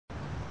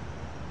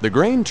The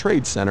Grain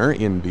Trade Center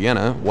in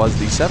Vienna was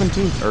the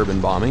 17th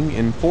urban bombing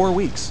in 4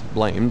 weeks,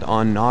 blamed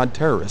on Nod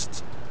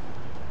terrorists.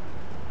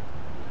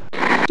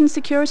 The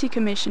Security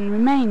Commission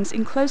remains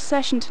in closed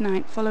session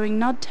tonight following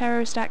Nod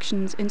terrorist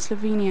actions in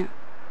Slovenia.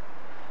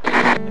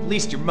 At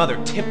least your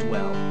mother tipped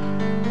well.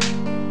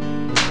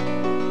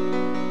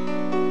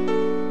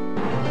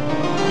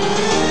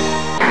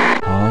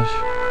 Harsh,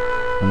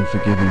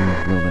 unforgiving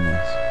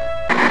wilderness.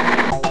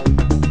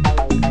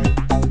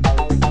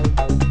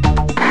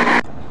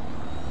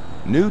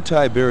 New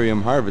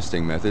Tiberium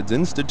harvesting methods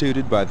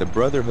instituted by the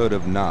Brotherhood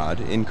of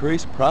Nod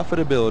increase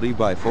profitability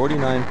by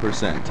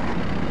 49%.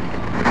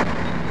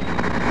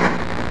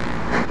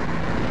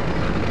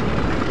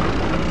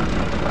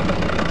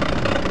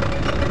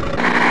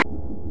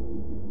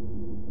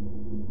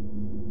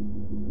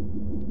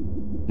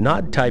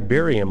 Nod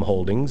Tiberium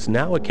holdings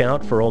now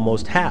account for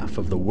almost half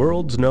of the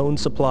world's known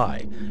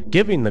supply,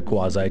 giving the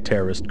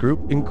quasi-terrorist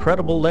group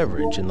incredible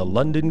leverage in the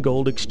London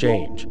Gold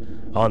Exchange.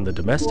 On the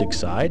domestic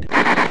side,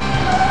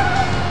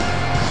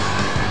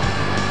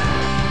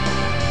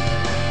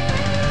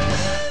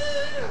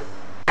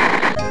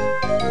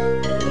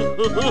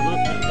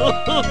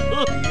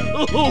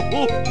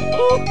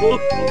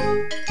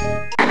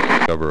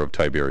 Cover of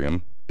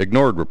Tiberium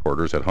ignored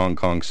reporters at Hong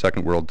Kong's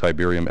Second World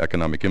Tiberium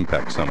Economic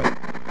Impact Summit.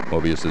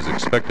 Mobius is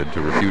expected to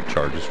refute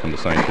charges from the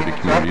scientific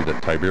community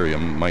that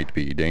Tiberium might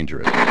be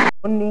dangerous.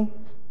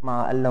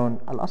 مع اللون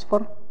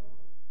الأصفر.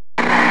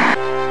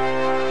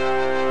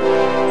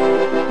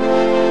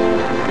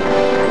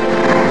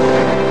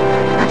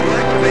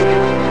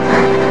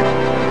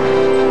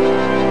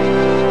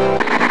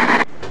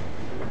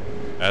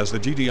 As the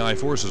GDI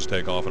forces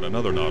take off in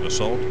another Nod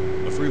assault,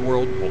 the free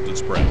world holds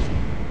its breath.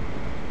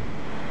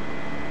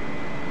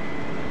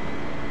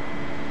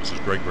 This is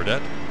Greg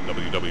Burdett,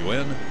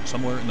 WWN,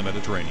 somewhere in the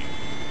Mediterranean.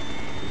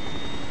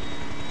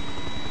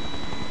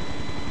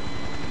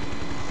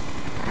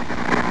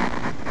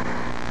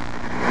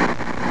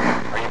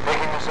 Are you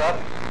picking this up?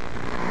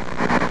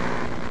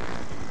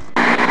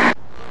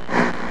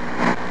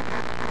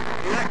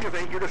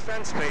 Deactivate your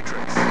defense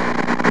matrix.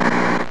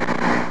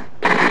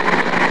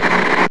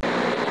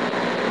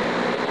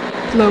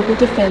 Global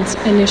Defense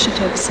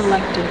Initiative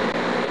selected.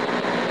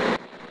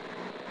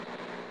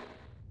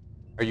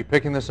 Are you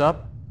picking this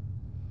up?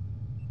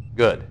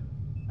 Good.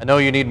 I know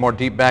you need more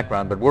deep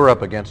background, but we're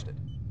up against it.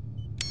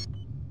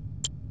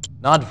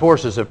 Nod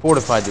forces have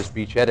fortified this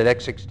beachhead at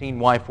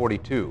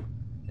X-16Y42.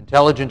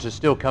 Intelligence is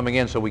still coming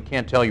in, so we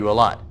can't tell you a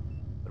lot.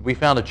 But we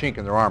found a chink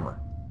in their armor.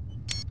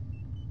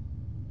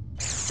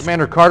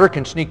 Commander Carter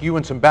can sneak you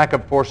and some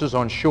backup forces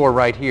on shore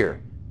right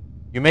here.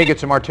 You may get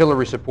some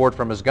artillery support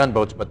from his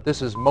gunboats, but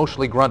this is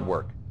mostly grunt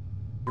work.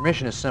 Your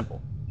mission is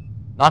simple.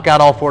 Knock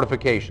out all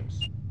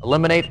fortifications,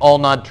 eliminate all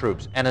Nod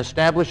troops, and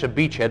establish a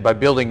beachhead by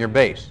building your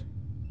base.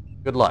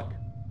 Good luck.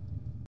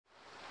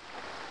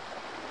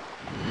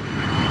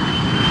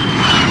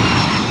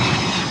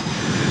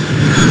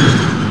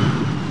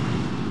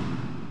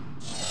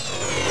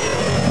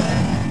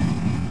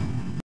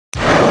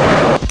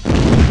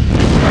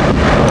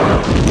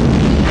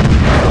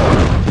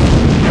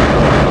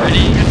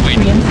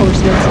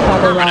 Reinforcements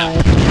have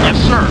arrived. Yes,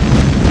 sir.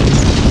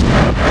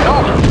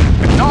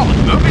 Acknowledge.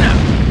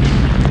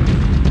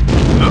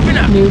 Moving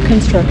out. New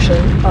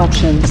construction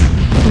options.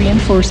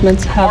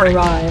 Reinforcements have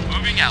arrived.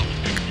 Moving out.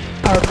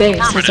 Our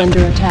base is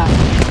under attack.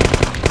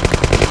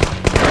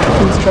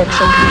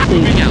 Construction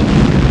complete. Moving out.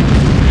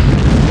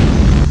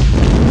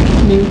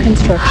 New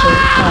construction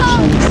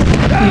options.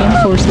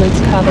 Reinforcements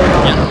have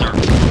arrived.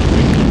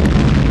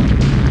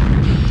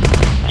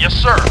 Yes,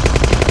 sir.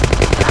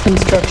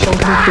 Construction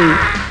complete.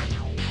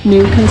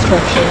 New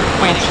construction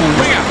options.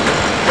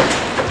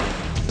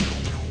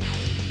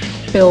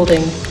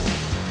 Building.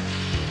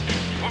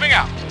 Moving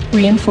out.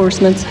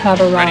 Reinforcements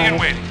have arrived. Ready and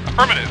waiting.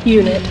 Affirmative.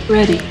 Unit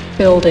ready.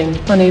 Building.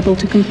 Unable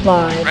to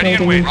comply. Ready and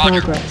Building in wait.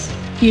 Roger. progress.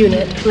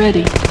 Unit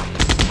ready.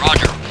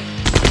 Roger.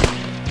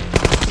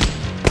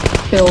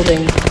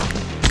 Building.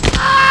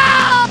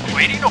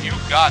 Waiting. You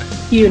got it.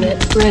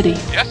 Unit ready.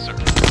 Yes, sir.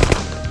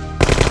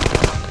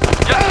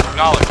 Yes,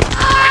 acknowledge.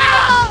 Waiting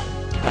order.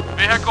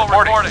 Vehicle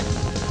reporting.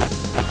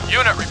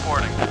 Unit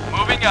reporting.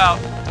 Moving out.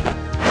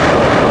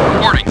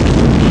 Reporting.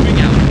 Moving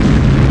out.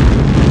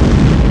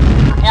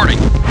 Reporting.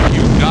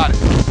 You got it.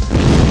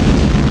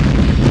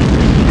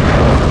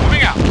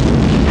 Moving out.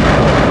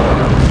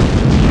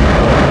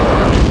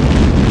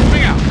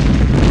 Moving out.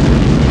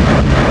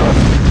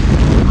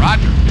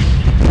 Roger.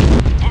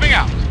 Moving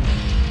out.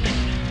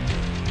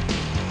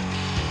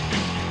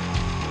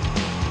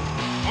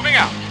 Moving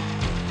out.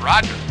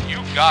 Roger. You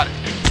got it.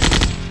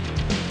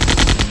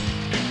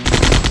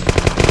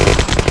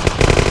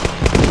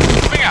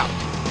 Moving out.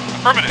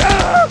 Affirmative.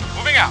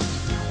 Moving out.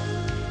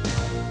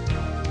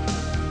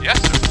 Yes,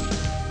 sir.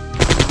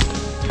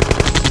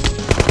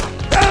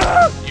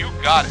 You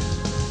got it.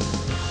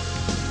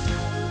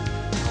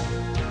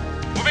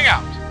 Moving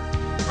out.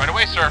 Right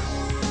away, sir.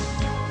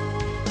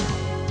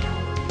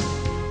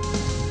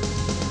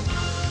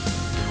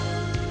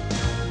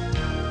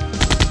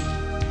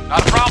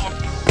 Not a problem.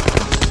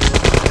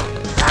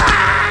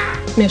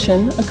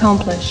 Mission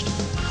accomplished.